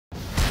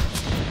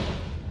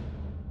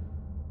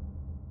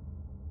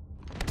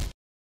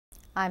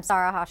I'm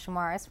Sarah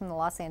Hashim-Waris from the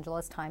Los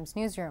Angeles Times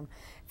newsroom.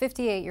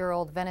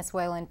 58-year-old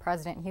Venezuelan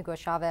President Hugo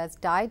Chavez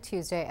died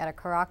Tuesday at a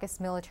Caracas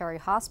military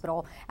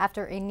hospital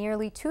after a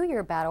nearly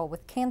 2-year battle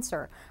with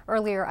cancer.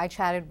 Earlier, I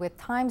chatted with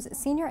Times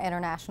senior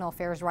international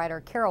affairs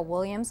writer Carol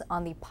Williams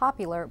on the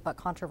popular but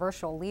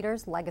controversial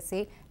leader's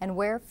legacy and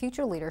where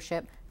future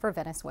leadership for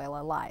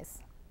Venezuela lies.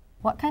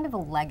 What kind of a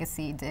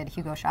legacy did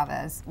Hugo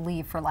Chavez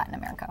leave for Latin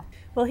America?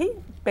 Well, he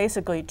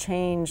basically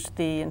changed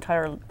the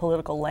entire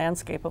political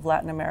landscape of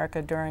Latin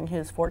America during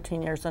his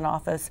 14 years in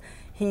office.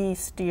 He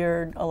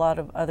steered a lot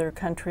of other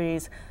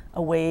countries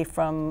away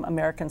from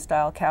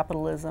American-style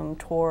capitalism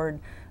toward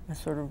a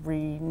sort of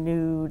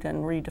renewed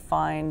and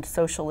redefined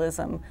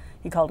socialism.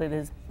 He called it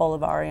his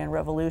Bolivarian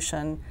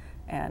revolution,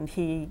 and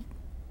he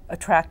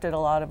attracted a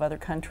lot of other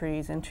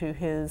countries into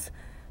his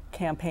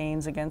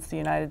campaigns against the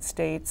United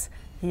States.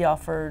 He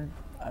offered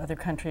other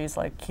countries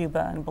like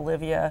Cuba and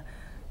Bolivia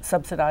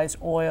subsidized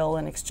oil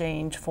in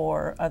exchange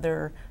for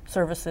other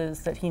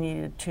services that he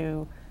needed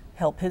to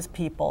help his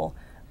people.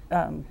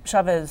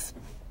 Chavez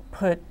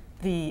put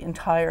the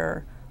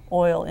entire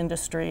oil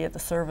industry at the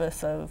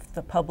service of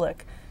the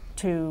public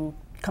to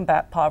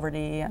combat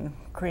poverty and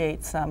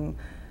create some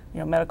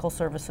medical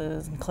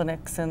services and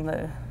clinics in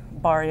the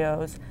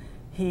barrios.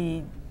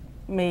 He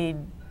made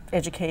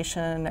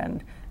education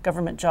and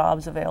government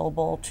jobs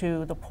available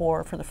to the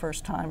poor for the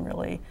first time,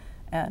 really.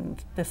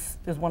 And this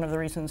is one of the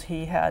reasons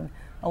he had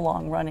a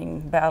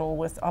long-running battle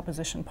with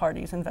opposition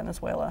parties in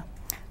Venezuela.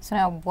 So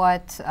now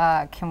what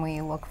can we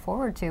look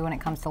forward to when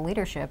it comes to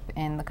leadership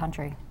in the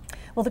country?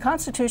 Well, the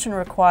Constitution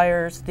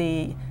requires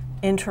the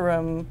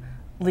interim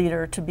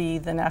leader to be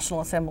the National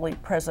Assembly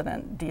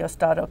president,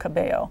 Diosdado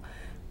Cabello.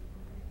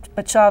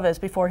 But Chavez,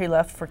 before he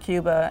left for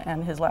Cuba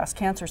and his last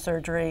cancer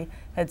surgery,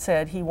 had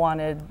said he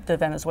wanted the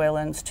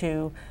Venezuelans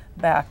to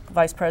back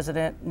Vice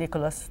President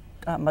Nicolas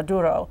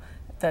Maduro,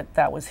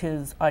 that was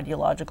his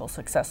ideological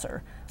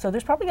successor. So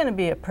there's probably going to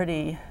be a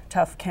pretty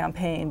tough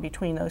campaign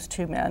between those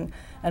two men,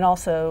 and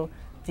also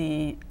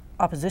the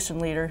opposition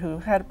leader who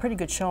had a pretty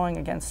good showing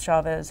against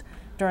Chavez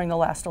during the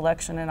last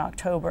election in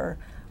October,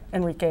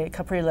 Enrique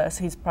Capriles.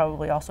 He's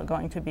probably also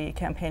going to be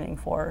campaigning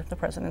for the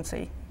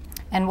presidency.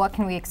 And what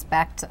can we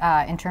expect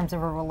in terms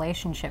of a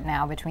relationship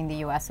now between the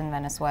U.S. and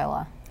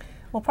Venezuela?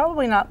 Well,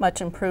 probably not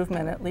much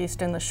improvement, at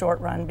least in the short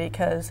run,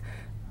 because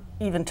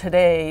even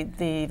today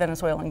the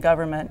Venezuelan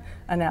government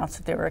announced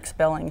that they were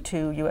expelling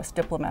 2 U.S.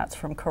 diplomats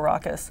from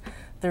Caracas.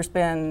 There's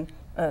been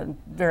a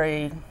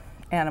very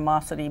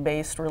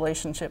animosity-based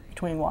relationship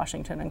between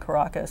Washington and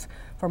Caracas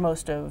for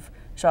most of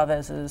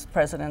Chavez's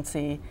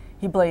presidency.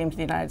 He blamed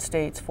the United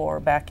States for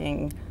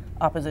backing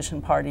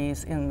opposition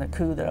parties in the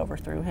coup that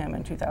overthrew him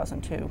in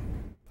 2002.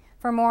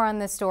 For more on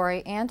this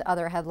story and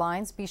other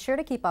headlines, be sure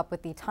to keep up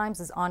with the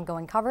Times'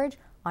 ongoing coverage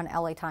on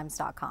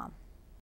LAtimes.com.